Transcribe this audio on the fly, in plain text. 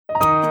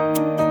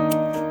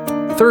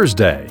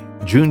Thursday,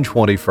 June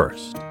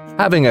 21st.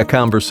 Having a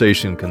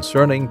conversation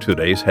concerning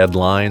today's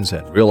headlines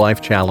and real-life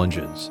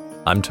challenges.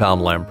 I'm Tom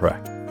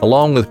Lamprecht,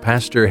 along with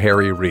Pastor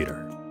Harry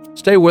Reeder.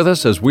 Stay with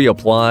us as we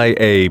apply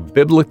a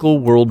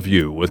biblical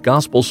worldview with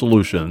gospel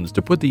solutions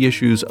to put the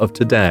issues of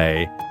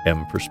today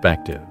in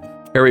perspective.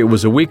 Harry, it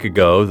was a week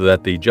ago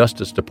that the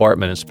Justice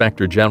Department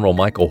Inspector General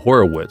Michael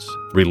Horowitz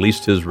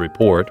released his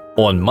report.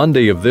 On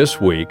Monday of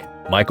this week,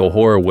 Michael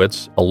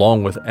Horowitz,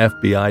 along with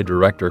FBI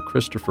Director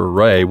Christopher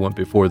Wray, went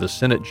before the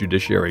Senate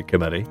Judiciary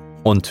Committee.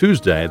 On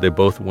Tuesday, they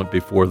both went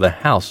before the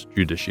House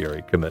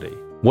Judiciary Committee.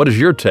 What is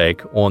your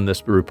take on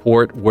this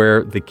report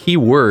where the key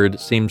word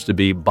seems to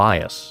be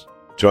bias?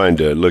 Trying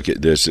to look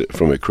at this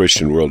from a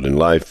Christian world and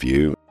life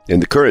view.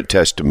 In the current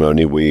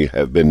testimony, we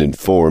have been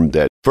informed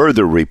that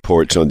further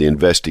reports on the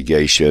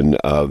investigation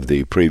of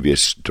the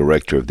previous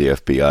director of the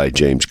FBI,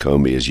 James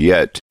Comey, is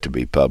yet to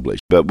be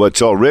published. But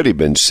what's already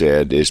been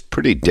said is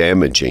pretty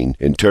damaging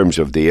in terms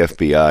of the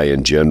FBI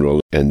in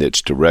general and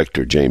its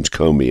director, James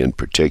Comey, in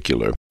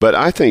particular. But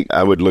I think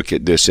I would look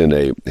at this in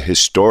a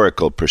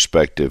historical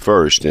perspective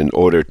first in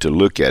order to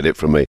look at it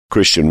from a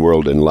Christian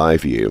world and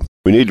life view.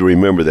 We need to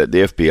remember that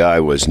the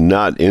FBI was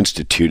not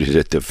instituted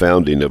at the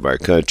founding of our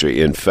country.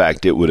 In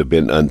fact, it would have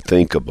been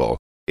unthinkable.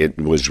 It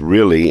was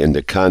really in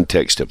the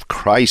context of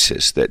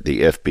crisis that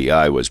the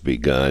FBI was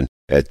begun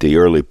at the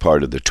early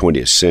part of the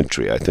 20th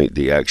century. I think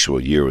the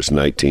actual year was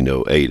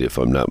 1908, if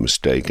I'm not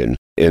mistaken.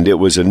 And it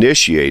was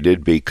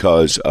initiated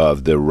because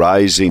of the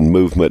rising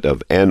movement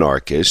of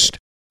anarchists.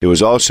 It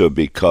was also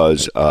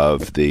because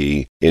of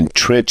the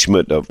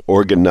entrenchment of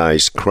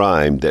organized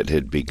crime that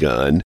had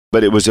begun.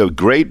 But it was a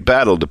great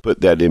battle to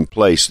put that in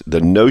place,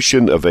 the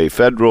notion of a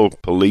federal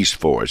police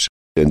force.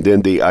 And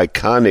then the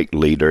iconic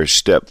leader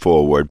stepped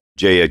forward,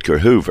 J. Edgar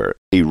Hoover.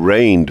 He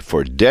reigned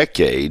for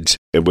decades,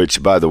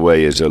 which, by the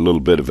way, is a little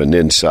bit of an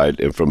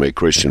insight from a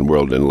Christian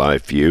world and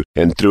life view.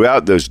 And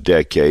throughout those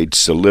decades,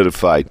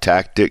 solidified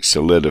tactics,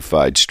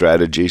 solidified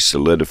strategy,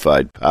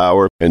 solidified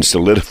power, and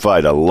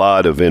solidified a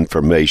lot of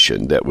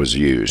information that was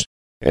used.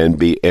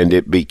 And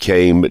it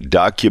became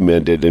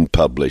documented and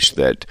published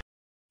that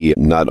he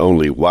not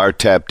only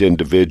wiretapped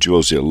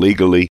individuals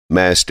illegally,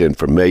 masked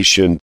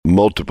information,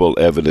 multiple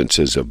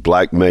evidences of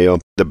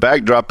blackmail. The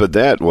backdrop of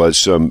that was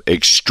some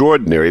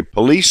extraordinary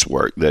police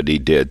work that he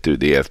did through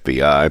the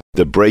FBI,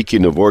 the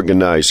breaking of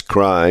organized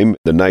crime,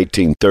 the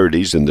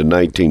 1930s and the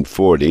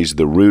 1940s,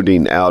 the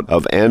rooting out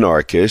of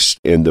anarchists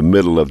in the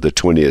middle of the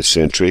 20th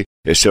century.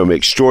 Is some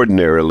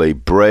extraordinarily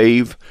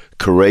brave,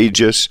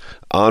 courageous,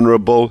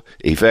 honorable,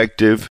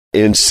 effective,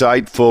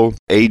 insightful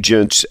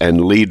agents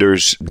and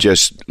leaders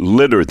just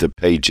litter the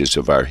pages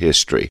of our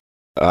history.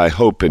 I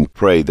hope and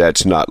pray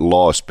that's not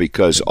lost,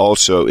 because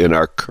also in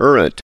our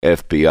current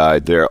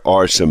FBI, there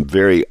are some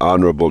very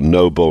honorable,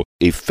 noble,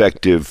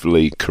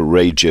 effectively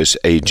courageous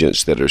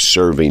agents that are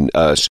serving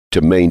us to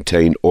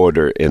maintain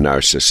order in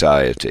our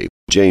society.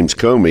 James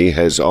Comey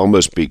has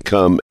almost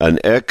become an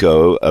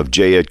echo of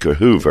J. Edgar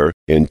Hoover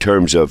in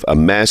terms of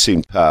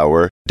amassing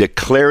power,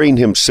 declaring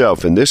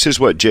himself, and this is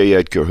what J.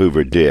 Edgar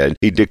Hoover did,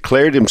 he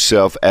declared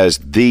himself as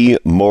the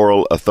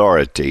moral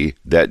authority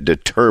that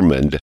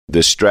determined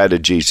the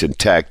strategies and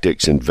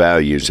tactics and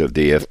values of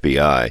the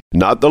FBI.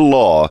 Not the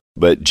law,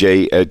 but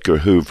J. Edgar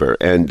Hoover.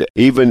 And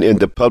even in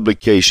the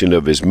publication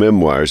of his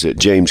memoirs that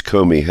James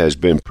Comey has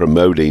been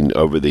promoting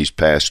over these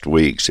past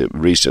weeks, it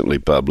recently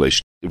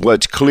published,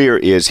 what's clear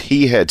is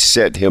he had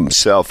set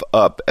himself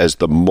up as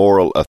the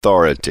moral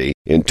authority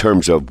in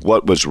terms of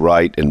what was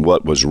right and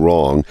what was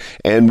wrong,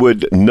 and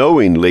would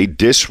knowingly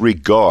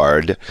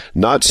disregard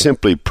not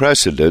simply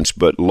precedents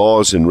but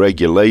laws and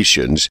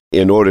regulations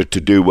in order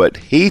to do what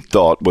he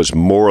thought was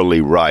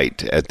morally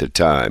right at the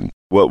time.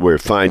 What we're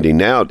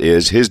finding out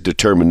is his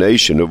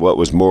determination of what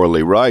was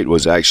morally right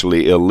was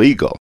actually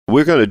illegal.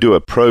 We're going to do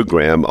a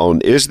program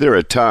on, is there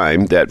a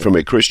time that from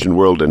a Christian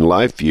world and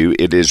life view,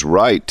 it is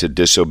right to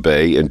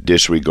disobey and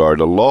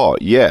disregard a law?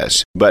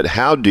 Yes. But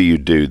how do you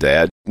do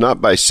that?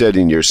 Not by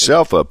setting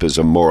yourself up as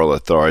a moral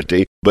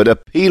authority, but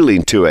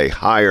appealing to a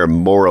higher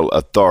moral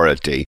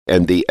authority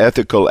and the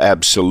ethical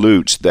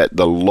absolutes that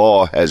the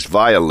law has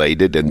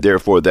violated, and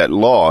therefore that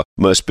law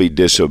must be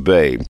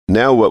disobeyed.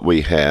 Now what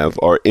we have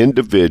are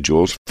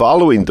individuals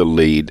following the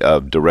lead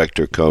of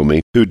Director Comey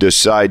who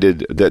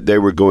decided that they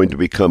were going to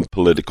become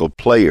political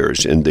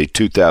players in the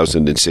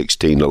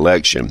 2016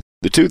 election.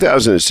 The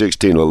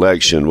 2016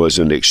 election was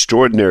an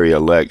extraordinary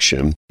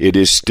election. It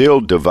is still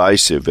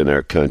divisive in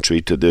our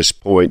country to this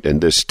point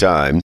and this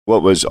time.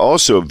 What was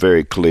also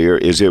very clear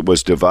is it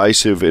was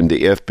divisive in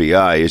the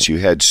FBI, as you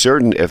had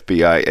certain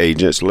FBI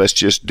agents, let's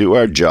just do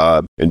our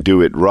job and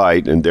do it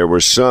right. And there were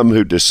some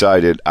who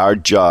decided our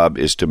job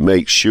is to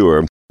make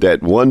sure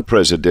that one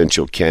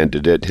presidential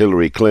candidate,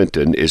 Hillary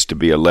Clinton, is to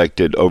be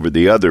elected over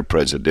the other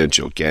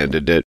presidential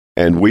candidate,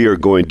 and we are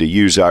going to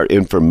use our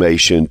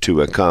information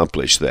to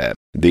accomplish that.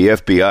 The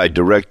FBI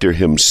director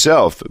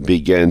himself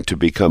began to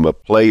become a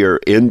player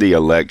in the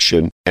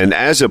election. And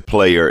as a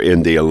player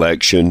in the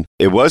election,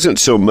 it wasn't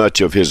so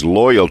much of his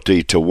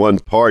loyalty to one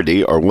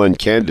party or one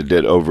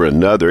candidate over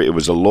another. It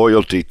was a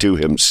loyalty to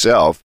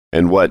himself.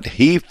 And what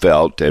he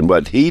felt and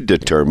what he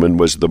determined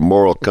was the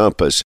moral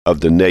compass of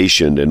the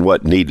nation and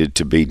what needed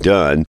to be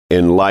done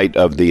in light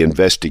of the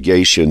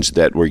investigations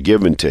that were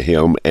given to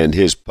him and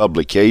his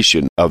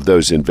publication of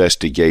those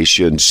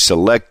investigations,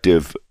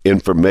 selective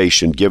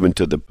information given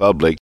to the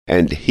public.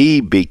 And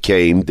he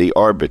became the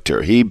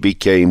arbiter. He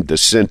became the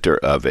center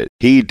of it.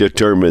 He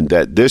determined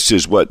that this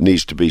is what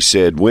needs to be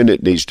said, when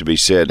it needs to be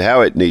said, how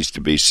it needs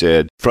to be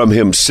said, from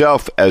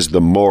himself as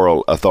the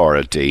moral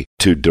authority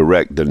to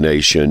direct the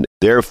nation.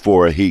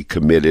 Therefore, he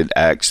committed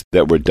acts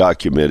that were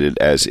documented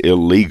as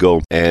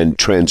illegal and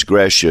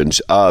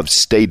transgressions of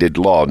stated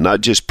law,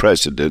 not just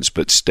precedents,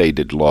 but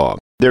stated law.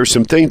 There are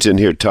some things in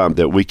here, Tom,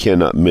 that we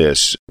cannot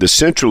miss. The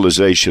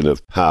centralization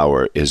of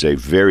power is a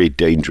very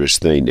dangerous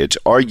thing. Its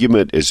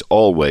argument is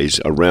always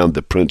around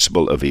the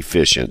principle of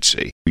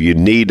efficiency. You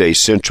need a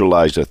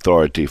centralized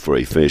authority for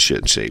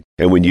efficiency.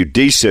 And when you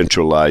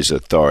decentralize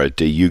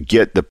authority, you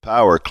get the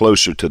power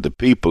closer to the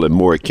people and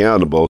more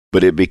accountable,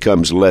 but it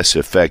becomes less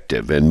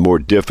effective and more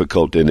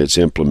difficult in its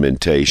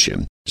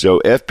implementation. So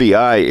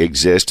FBI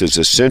exists as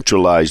a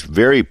centralized,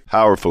 very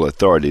powerful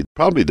authority.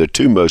 Probably the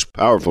two most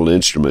powerful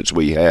instruments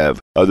we have,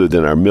 other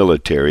than our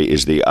military,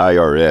 is the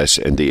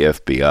IRS and the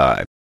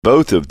FBI.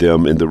 Both of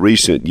them in the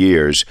recent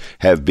years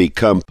have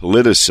become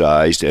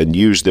politicized and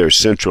use their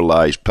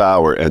centralized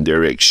power and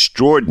their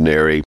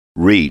extraordinary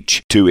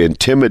reach to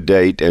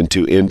intimidate and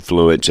to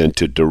influence and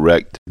to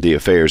direct the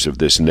affairs of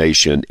this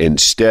nation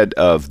instead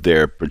of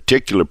their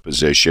particular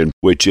position,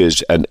 which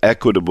is an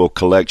equitable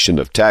collection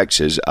of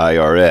taxes,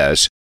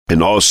 IRS,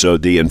 and also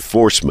the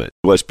enforcement.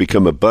 What's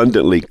become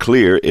abundantly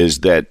clear is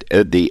that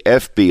the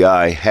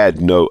FBI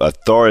had no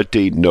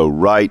authority, no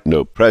right,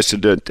 no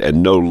precedent,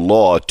 and no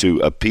law to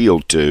appeal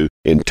to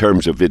in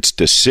terms of its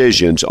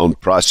decisions on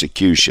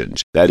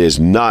prosecutions. That is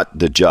not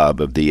the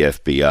job of the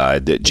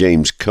FBI that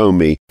James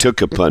Comey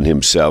took upon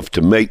himself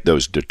to make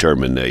those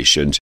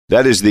determinations.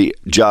 That is the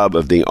job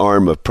of the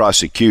arm of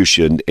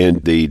prosecution in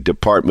the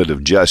Department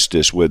of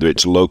Justice, whether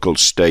it's local,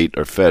 state,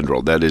 or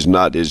federal. That is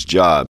not his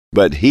job.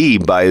 But he,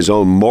 by his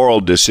own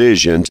moral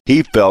decisions,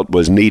 he felt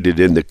was needed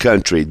in the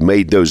country,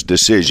 made those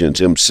decisions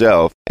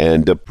himself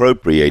and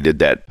appropriated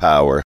that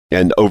power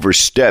and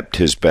overstepped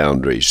his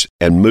boundaries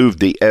and moved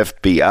the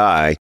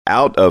FBI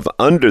out of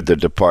under the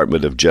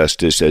Department of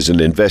Justice as an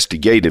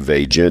investigative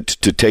agent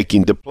to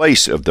taking the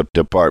place of the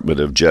Department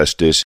of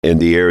Justice in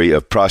the area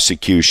of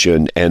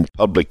prosecution and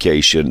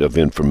publication of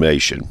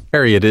information.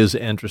 Harry, it is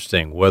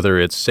interesting, whether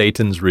it's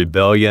Satan's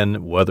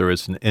rebellion, whether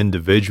it's an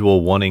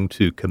individual wanting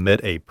to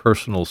commit a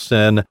personal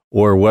sin,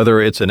 or whether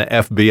it's an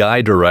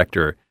FBI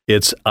director,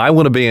 it's, I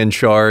want to be in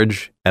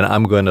charge and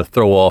I'm going to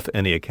throw off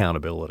any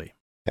accountability.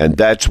 And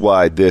that's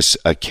why this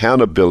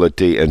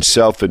accountability and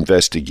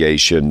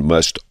self-investigation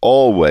must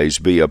always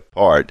be a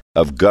part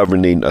of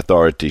governing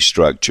authority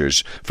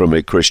structures from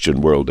a Christian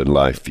world and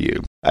life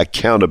view.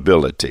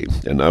 Accountability.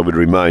 And I would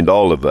remind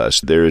all of us,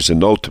 there is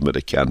an ultimate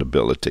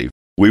accountability.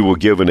 We will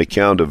give an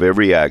account of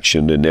every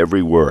action and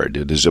every word.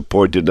 It is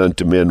appointed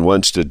unto men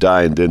once to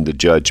die and then the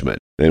judgment.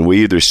 And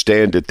we either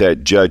stand at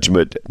that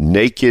judgment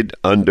naked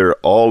under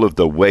all of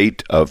the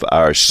weight of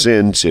our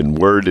sins in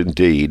word and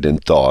deed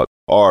and thought,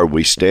 or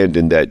we stand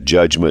in that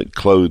judgment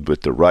clothed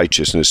with the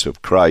righteousness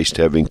of Christ,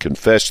 having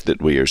confessed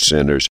that we are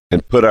sinners,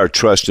 and put our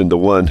trust in the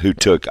one who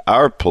took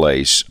our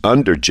place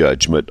under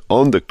judgment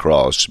on the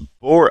cross,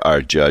 bore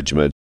our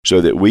judgment,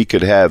 so that we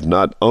could have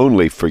not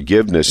only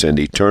forgiveness and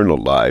eternal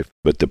life,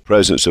 but the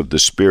presence of the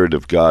Spirit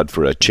of God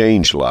for a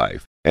changed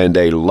life. And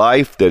a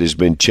life that has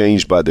been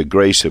changed by the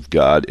grace of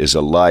God is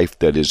a life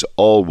that is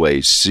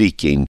always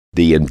seeking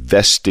the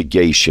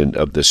investigation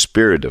of the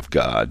Spirit of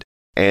God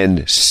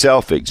and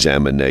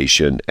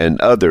self-examination and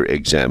other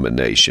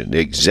examination.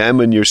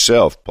 Examine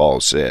yourself,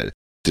 Paul said,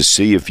 to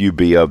see if you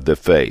be of the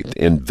faith.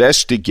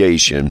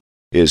 Investigation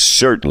is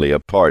certainly a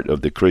part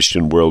of the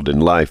Christian world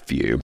and life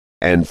view,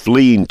 and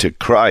fleeing to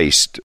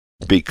Christ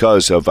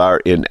because of our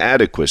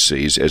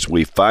inadequacies as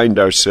we find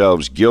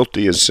ourselves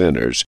guilty as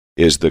sinners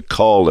is the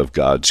call of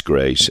God's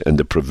grace and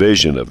the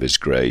provision of His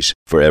grace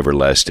for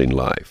everlasting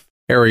life.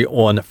 Harry,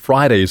 on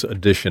Friday's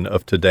edition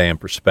of Today in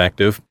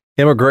Perspective,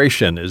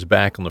 immigration is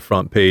back on the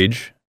front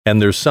page,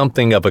 and there's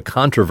something of a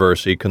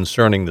controversy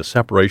concerning the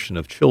separation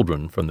of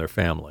children from their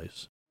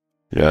families.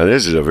 Yeah,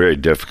 this is a very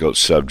difficult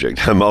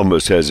subject. I'm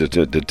almost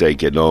hesitant to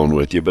take it on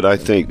with you, but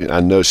I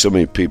know so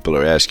many people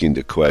are asking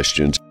the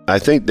questions. I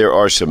think there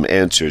are some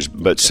answers,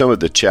 but some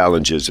of the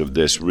challenges of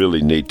this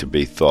really need to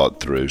be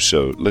thought through.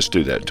 So let's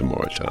do that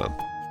tomorrow, Tom.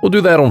 We'll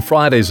do that on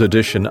Friday's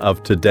edition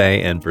of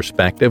Today in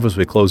Perspective. As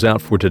we close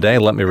out for today,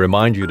 let me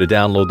remind you to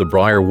download the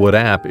Briarwood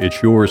app.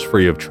 It's yours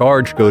free of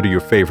charge. Go to your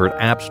favorite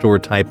app store,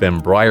 type in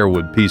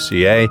Briarwood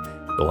PCA.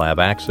 You'll have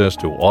access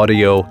to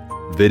audio,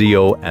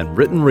 video, and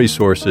written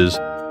resources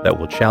that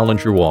will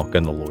challenge your walk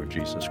in the Lord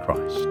Jesus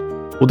Christ.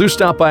 Well, do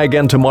stop by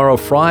again tomorrow,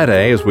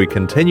 Friday, as we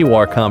continue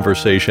our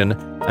conversation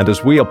and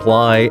as we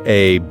apply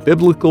a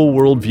biblical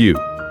worldview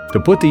to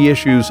put the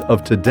issues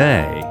of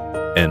today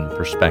in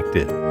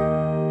perspective.